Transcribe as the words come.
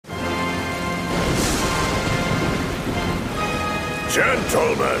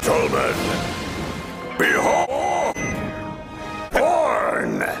Gentlemen, behold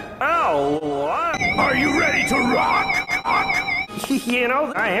porn! Oh, what? Are you ready to rock? You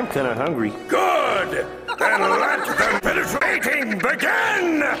know, I am kind of hungry. Good! Then let the penetrating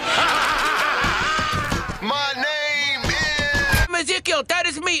begin! My name is... Ezekiel, that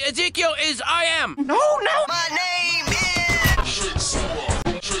is me. Ezekiel is I am. No! My name is...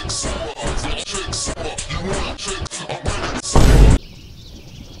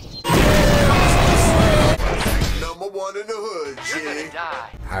 Number one in the hood, G.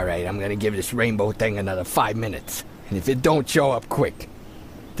 Alright, I'm gonna give this rainbow thing another 5 minutes. And if it don't show up quick,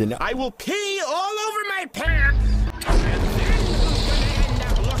 then I will pee all over my pants.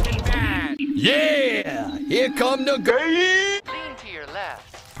 yeah! Here come the gay! Lean to your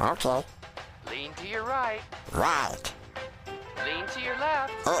left. Okay. Lean to your right. Right. Lean to your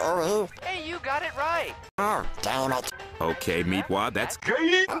left. Uh-oh. Hey, you got it right. Oh, damn it. Okay, Meatwad, that's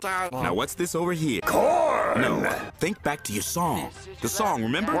great. Now what's this over here? Corn! No, think back to your song. The song,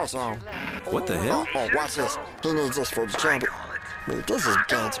 remember? What song? What the hell? Oh, watch this. He needs this for the trumpet. Wait, this is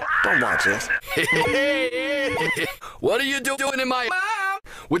gangster. Don't watch this. What are you doing in my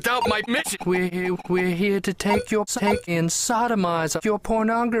without my mission? We're here to take and sodomize your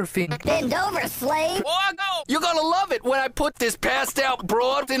pornography. Bend over, slave. You're gonna love it when I put this passed out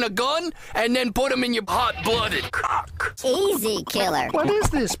broad in a gun and then put him in your hot-blooded cock. Easy, killer. What is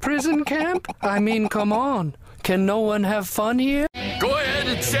this, prison camp? I mean, come on. Can no one have fun here? Go ahead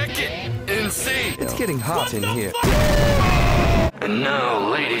and check it and see. It's getting hot in here. And now,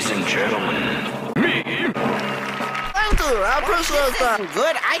 ladies and gentlemen, me. Thank you. I appreciate that.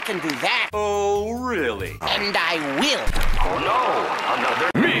 Good, I can do that. Oh, really? And I will. Oh, no,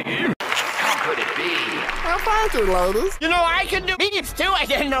 another me. How could it be? Well, thank you, ladies. You know, I can do idiots too. I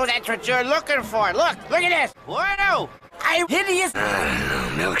didn't know that's what you're looking for. Look at this. What? I'm hideous.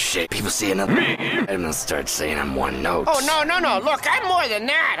 Milkshake. People see another me. I'm gonna start saying I'm one note. Oh, no. Look, I'm more than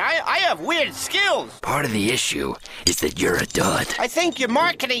that. I have weird skills. Part of the issue is that you're a dud. I think your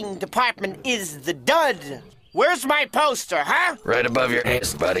marketing department is the dud. Where's my poster, huh? Right above your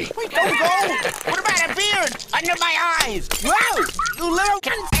ass, buddy. Wait, don't go. What about a beard under my eyes? Wow, you little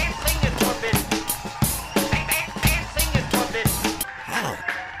cunt. Dancing is forbidden. Dancing is forbidden. Oh,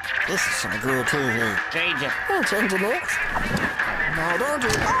 this is some good TV. Change it. I'll change it next. No, don't do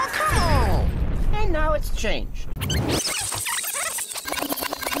it. Oh, come on. And now it's changed.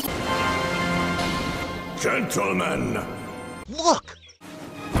 Gentlemen, Look.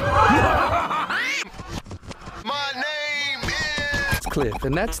 My name is... Cliff,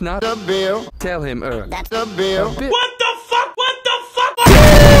 and that's not The Bill. Tell him, That's The Bill. What the fuck?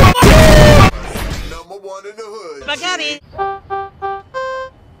 Number one in the hood. Spaghetti.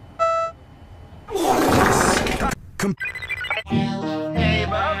 Hey,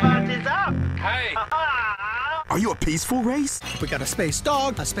 what is up? Hey! Are you a peaceful race? We got a space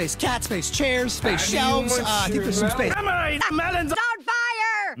dog, a space cat, space chairs, space shelves. I think there's some space. Melons. on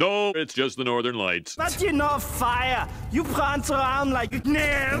fire! No, it's just the Northern Lights. But you know fire. You prance around like no.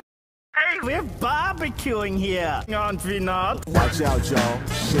 Hey, we're barbecuing here, aren't we not? Watch out, y'all.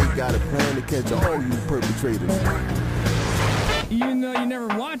 They got a plan to catch all you perpetrators. You know you never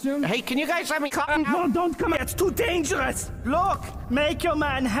watch them. Hey, can you guys let me come? No, don't come. It's too dangerous. Look, make your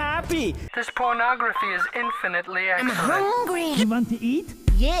man happy. This pornography is infinitely excellent. Hungry. You want to eat?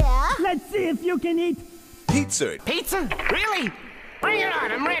 Yeah. Let's see if you can eat. Pizza. Pizza? Really? Bring it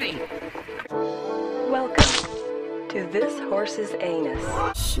on, I'm ready. Welcome to this horse's anus.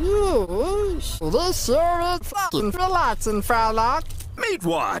 Sheesh. This sure is fucking relaxing, Fraulein.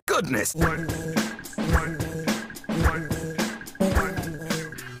 Meatwad, goodness.